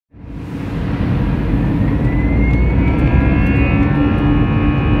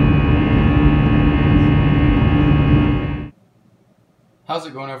How's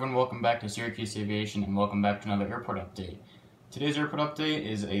it going, everyone? Welcome back to Syracuse Aviation and welcome back to another airport update. Today's airport update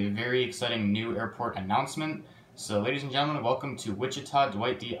is a very exciting new airport announcement. So ladies and gentlemen, welcome to Wichita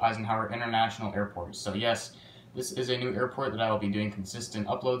Dwight D. Eisenhower International Airport. So yes, this is a new airport that I will be doing consistent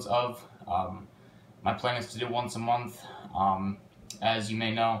uploads of. My plan is to do once a month. As you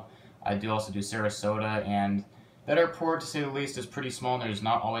may know, I do also do Sarasota, and that airport, to say the least, is pretty small and there's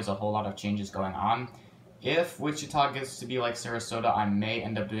not always a whole lot of changes going on. If Wichita gets to be like Sarasota, I may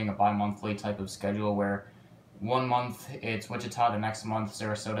end up doing a bi-monthly type of schedule where one month it's Wichita, the next month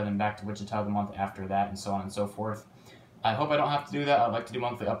Sarasota, then back to Wichita the month after that, and so on and so forth. I hope I don't have to do that. I'd like to do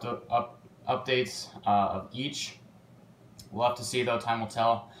monthly updates of each. We'll have to see, though. Time will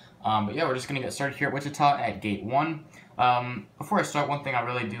tell. But yeah, we're just going to get started here at Wichita at Gate 1. Before I start, one thing I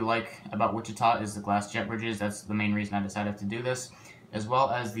really do like about Wichita is the glass jet bridges. That's the main reason I decided to do this, as well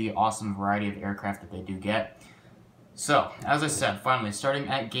as the awesome variety of aircraft that they do get. So, as I said, finally, starting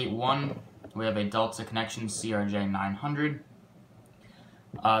at Gate 1, we have a Delta Connection CRJ 900.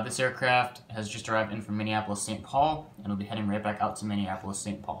 This aircraft has just arrived in from Minneapolis-St. Paul, and will be heading right back out to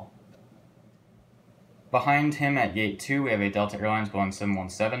Minneapolis-St. Paul. Behind him at Gate 2, we have a Delta Airlines Boeing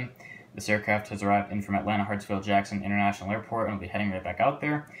 717. This aircraft has arrived in from Atlanta Hartsfield-Jackson International Airport, and will be heading right back out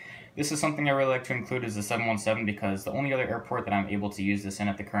there. This is something I really like to include as the 717 because the only other airport that I'm able to use this in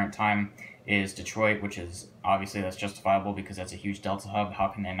at the current time is Detroit, which is obviously that's justifiable because that's a huge Delta hub. How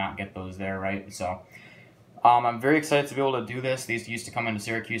can they not get those there, right? So I'm very excited to be able to do this. These used to come into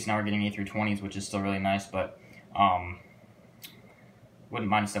Syracuse, now we're getting A320s, which is still really nice, but wouldn't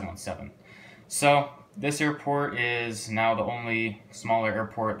mind a 717. So this airport is now the only smaller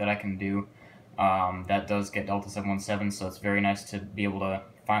airport that I can do that does get Delta 717, so it's very nice to be able to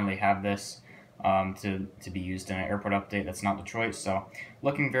finally have this to be used in an airport update that's not Detroit. So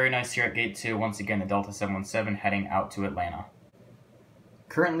looking very nice here at Gate 2. Once again, the Delta 717 heading out to Atlanta.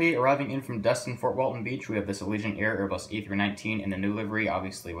 Currently arriving in from Destin Fort Walton Beach, we have this Allegiant Air Airbus A319 in the new livery,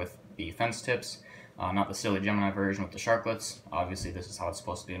 obviously with the fence tips, not the silly Gemini version with the sharklets. Obviously this is how it's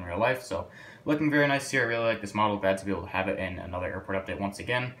supposed to be in real life, so looking very nice here. I really like this model. Glad to be able to have it in another airport update once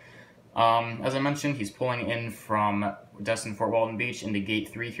again. As I mentioned, he's pulling in from Destin Fort Walton Beach into Gate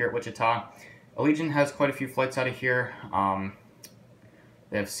 3 here at Wichita. Allegiant has quite a few flights out of here.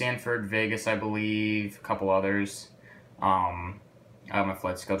 They have Sanford, Vegas, I believe, a couple others. I have my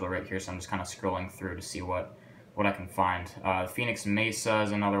flight schedule right here, so I'm just kind of scrolling through to see what I can find. Phoenix Mesa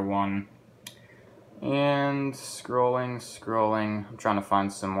is another one. And scrolling. I'm trying to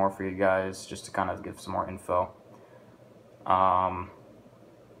find some more for you guys, just to kind of give some more info.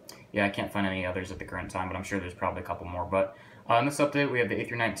 Yeah, I can't find any others at the current time, but I'm sure there's probably a couple more. But in this update, we have the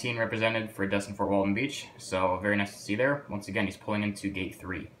A319 represented for Destin Fort Walton Beach, so very nice to see there. Once again, he's pulling into Gate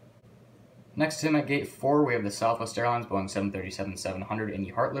 3. Next to him at Gate 4, we have the Southwest Airlines Boeing 737-700 in the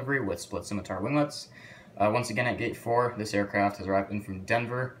Heart livery with split scimitar winglets. Once again at Gate 4, this aircraft has arrived in from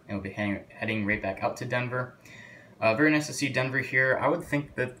Denver and will be heading right back out to Denver. Very nice to see Denver here. I would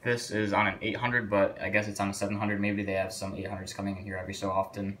think that this is on an 800, but I guess it's on a 700. Maybe they have some 800s coming in here every so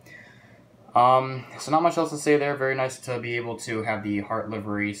often. So not much else to say there. Very nice to be able to have the Heart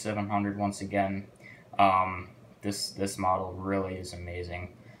livery 700 once again. This model really is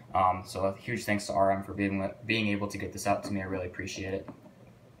amazing. So a huge thanks to RM for being able to get this out to me. I really appreciate it.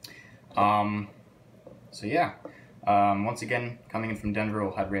 So yeah, once again, coming in from Denver,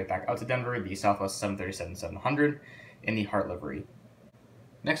 we'll head right back out to Denver, the Southwest 737-700 in the Heart livery.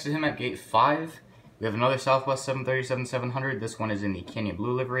 Next to him at Gate 5, we have another Southwest 737-700. This one is in the Canyon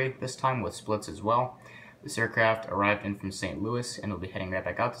Blue livery, this time with splits as well. This aircraft arrived in from St. Louis and will be heading right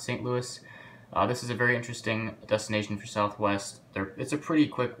back out to St. Louis. This is a very interesting destination for Southwest. It's a pretty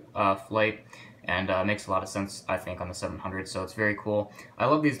quick flight, and makes a lot of sense, I think, on the 700, so it's very cool. I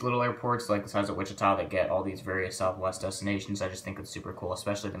love these little airports like the size of Wichita that get all these various Southwest destinations. I just think it's super cool,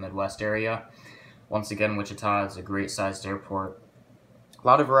 especially the Midwest area. Once again, Wichita is a great sized airport. A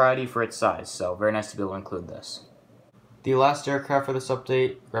lot of variety for its size, so very nice to be able to include this. The last aircraft for this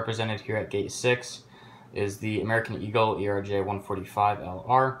update, represented here at Gate 6, is the American Eagle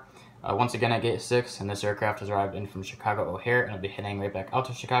ERJ-145LR. Once again at Gate 6, and this aircraft has arrived in from Chicago O'Hare and will be heading right back out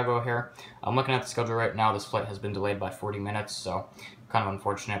to Chicago O'Hare. I'm looking at the schedule right now. This flight has been delayed by 40 minutes, so kind of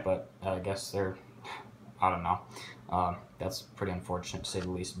unfortunate, but I guess I don't know. That's pretty unfortunate to say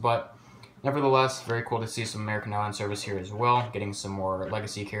the least. But nevertheless, very cool to see some American Airlines service here as well. Getting some more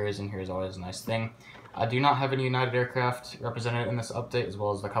legacy carriers in here is always a nice thing. I do not have any United aircraft represented in this update, as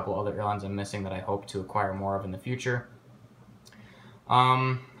well as a couple other airlines I'm missing that I hope to acquire more of in the future.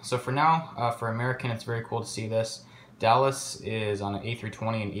 So for now, for American, it's very cool to see this. Dallas is on an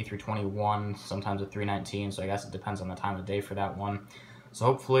A320 and A321, sometimes a 319, so I guess it depends on the time of day for that one. So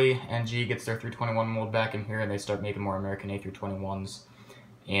hopefully NG gets their 321 mold back in here and they start making more American A321s.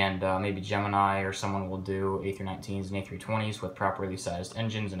 And maybe Gemini or someone will do A319s and A320s with properly sized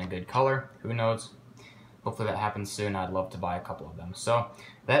engines and a good color. Who knows? Hopefully that happens soon. I'd love to buy a couple of them. So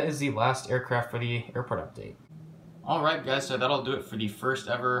that is the last aircraft for the airport update. Alright guys, so that'll do it for the first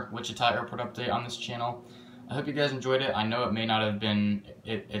ever Wichita airport update on this channel. I hope you guys enjoyed it. I know it may not have been,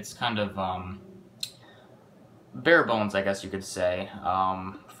 it's kind of bare bones, I guess you could say,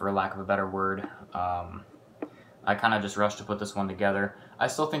 for lack of a better word. I kind of just rushed to put this one together. I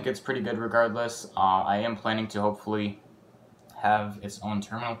still think it's pretty good regardless. I am planning to hopefully have its own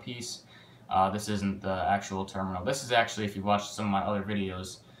terminal piece. This isn't the actual terminal. This is actually, if you watched some of my other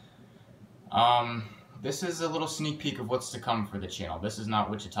videos, this is a little sneak peek of what's to come for the channel. This is not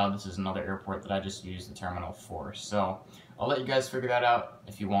Wichita, this is another airport that I just used the terminal for. So, I'll let you guys figure that out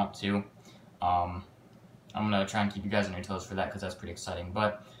if you want to. I'm going to try and keep you guys on your toes for that because that's pretty exciting.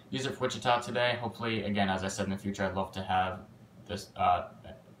 But, use it for Wichita today. Hopefully, again, as I said in the future, I'd love to have this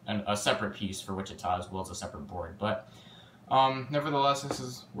a separate piece for Wichita as well as a separate board. But, nevertheless, this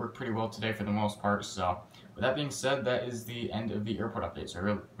has worked pretty well today for the most part. So, with that being said, that is the end of the airport update. So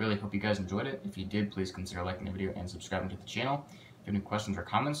I really hope you guys enjoyed it. If you did, please consider liking the video and subscribing to the channel. If you have any questions or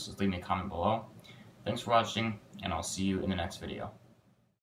comments, just leave me a comment below. Thanks for watching, and I'll see you in the next video.